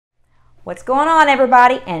What's going on,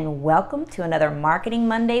 everybody, and welcome to another Marketing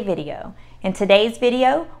Monday video. In today's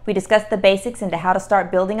video, we discuss the basics into how to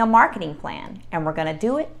start building a marketing plan, and we're going to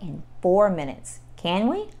do it in 4 minutes. Can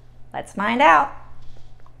we? Let's find out.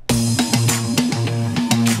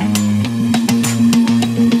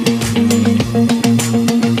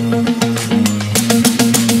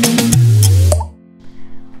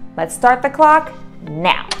 Let's start the clock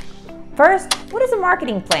now. First, what is a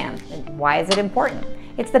marketing plan and why is it important?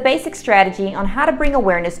 It's the basic strategy on how to bring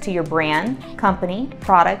awareness to your brand, company,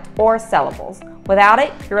 product, or sellables. Without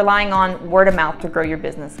it, you're relying on word of mouth to grow your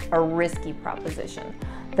business, a risky proposition.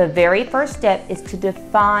 The very first step is to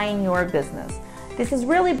define your business. This is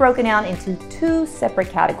really broken down into 2 separate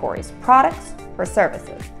categories, products or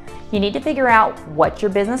services. You need to figure out what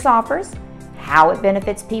your business offers, how it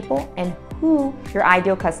benefits people, and who your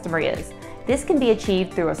ideal customer is. This can be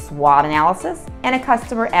achieved through a SWOT analysis and a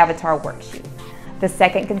customer avatar worksheet. The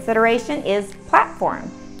second consideration is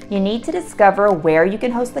platform. You need to discover where you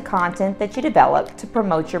can host the content that you develop to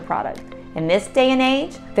promote your product. In this day and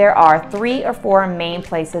age, there are 3 or 4 main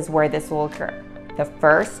places where this will occur. The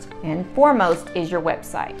first and foremost is your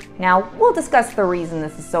website. Now, we'll discuss the reason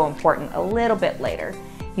this is so important a little bit later.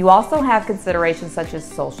 You also have considerations such as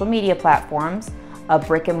social media platforms, a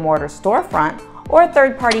brick and mortar storefront, or a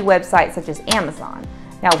third-party website such as Amazon.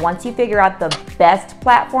 Now, once you figure out the best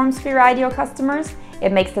platforms for your ideal customers,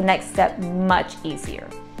 it makes the next step much easier.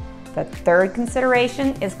 The third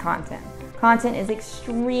consideration is content. Content is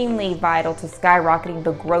extremely vital to skyrocketing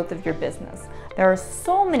the growth of your business. There are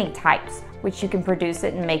so many types which you can produce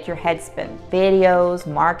it and make your head spin. Videos,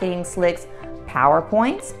 marketing slicks,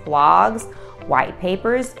 PowerPoints, blogs, white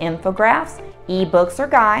papers, infographics, ebooks or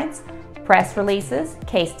guides, press releases,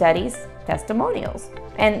 case studies, testimonials.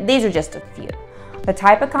 And these are just a few. The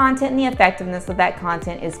type of content and the effectiveness of that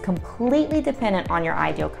content is completely dependent on your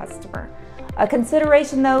ideal customer. A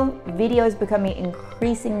consideration though, video is becoming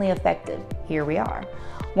increasingly effective. Here we are.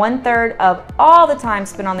 1/3 of all the time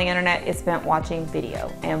spent on the internet is spent watching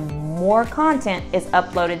video, and more content is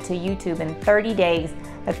uploaded to YouTube in 30 days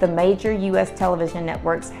than the major US television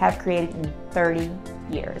networks have created in 30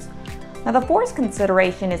 years. Now, the fourth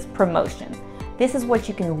consideration is promotion. This is what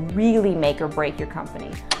you can really make or break your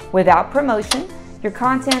company. Without promotion, your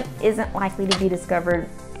content isn't likely to be discovered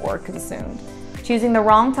or consumed. Choosing the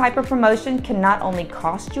wrong type of promotion can not only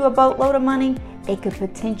cost you a boatload of money, it could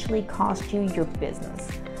potentially cost you your business.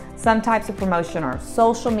 Some types of promotion are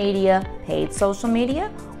social media, paid social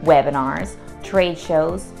media, webinars, trade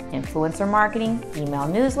shows, influencer marketing, email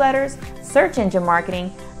newsletters, search engine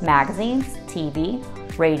marketing, magazines, TV,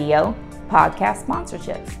 radio, podcast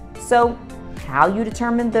sponsorships. So, how you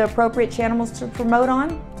determine the appropriate channels to promote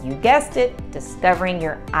on? You guessed it, discovering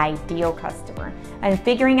your ideal customer and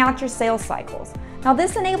figuring out your sales cycles. Now,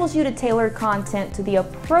 this enables you to tailor content to the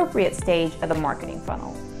appropriate stage of the marketing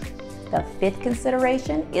funnel. The 5th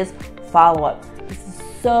consideration is follow-up. This is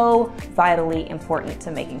so vitally important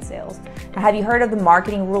to making sales. Now, have you heard of the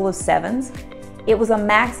marketing rule of 7s? It was a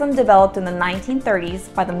maxim developed in the 1930s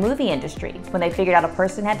by the movie industry when they figured out a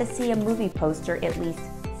person had to see a movie poster at least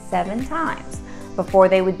 7 times before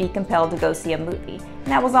they would be compelled to go see a movie.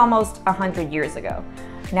 And that was almost 100 years ago.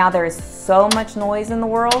 Now there is so much noise in the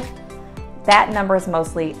world, that number is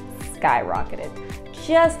mostly skyrocketed.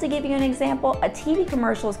 Just to give you an example, a TV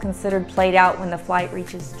commercial is considered played out when the flight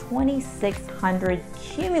reaches 2,600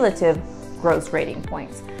 cumulative gross rating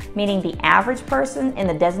points, meaning the average person in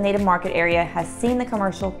the designated market area has seen the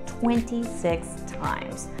commercial 26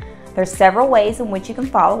 times. There's several ways in which you can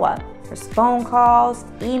follow up. There's phone calls,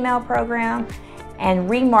 email program, and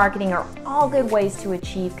remarketing are all good ways to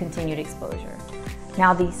achieve continued exposure.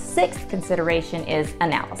 Now, the 6th consideration is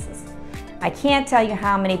analysis. I can't tell you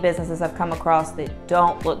how many businesses I've come across that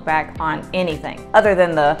don't look back on anything other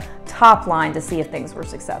than the top line to see if things were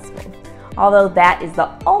successful. Although that is the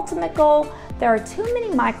ultimate goal, there are too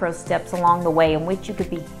many micro steps along the way in which you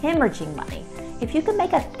could be hemorrhaging money. If you could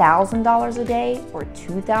make $1,000 a day or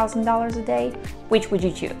 $2,000 a day, which would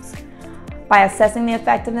you choose? By assessing the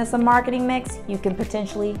effectiveness of marketing mix, you can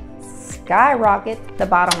potentially skyrocket the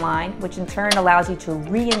bottom line, which in turn allows you to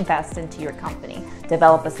reinvest into your company,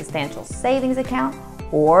 develop a substantial savings account,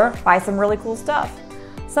 or buy some really cool stuff.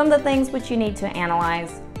 Some of the things which you need to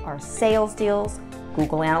analyze are sales deals,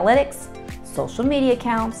 Google Analytics, social media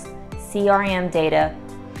accounts, CRM data,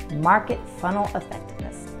 market funnel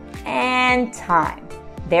effectiveness, and time.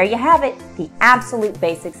 There you have it, the absolute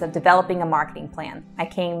basics of developing a marketing plan. I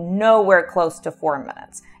came nowhere close to 4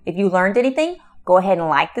 minutes. If you learned anything, go ahead and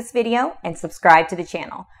like this video and subscribe to the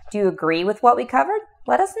channel. Do you agree with what we covered?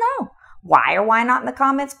 Let us know. Why or why not in the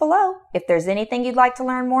comments below. If there's anything you'd like to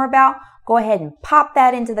learn more about, Go ahead and pop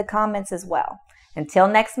that into the comments as well. Until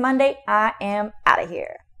next Monday, I am out of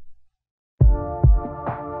here.